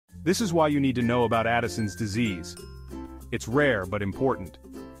This is why you need to know about Addison's disease. It's rare but important.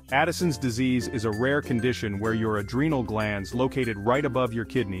 Addison's disease is a rare condition where your adrenal glands located right above your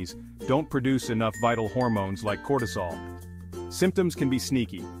kidneys don't produce enough vital hormones like cortisol. Symptoms can be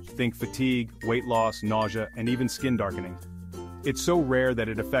sneaky. Think fatigue, weight loss, nausea, and even skin darkening. It's so rare that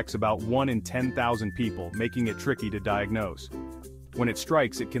it affects about 1 in 10,000 people, making it tricky to diagnose. When it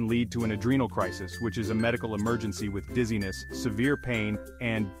strikes, it can lead to an adrenal crisis, which is a medical emergency with dizziness, severe pain,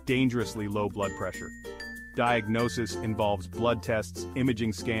 and dangerously low blood pressure. Diagnosis involves blood tests,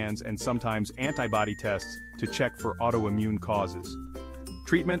 imaging scans, and sometimes antibody tests to check for autoimmune causes.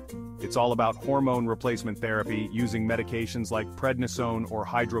 Treatment? It's all about hormone replacement therapy using medications like prednisone or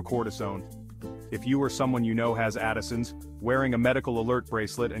hydrocortisone. If you or someone you know has Addison's, wearing a medical alert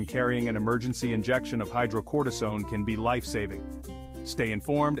bracelet and carrying an emergency injection of hydrocortisone can be life-saving. Stay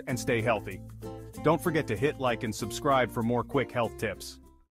informed and stay healthy. Don't forget to hit like and subscribe for more quick health tips.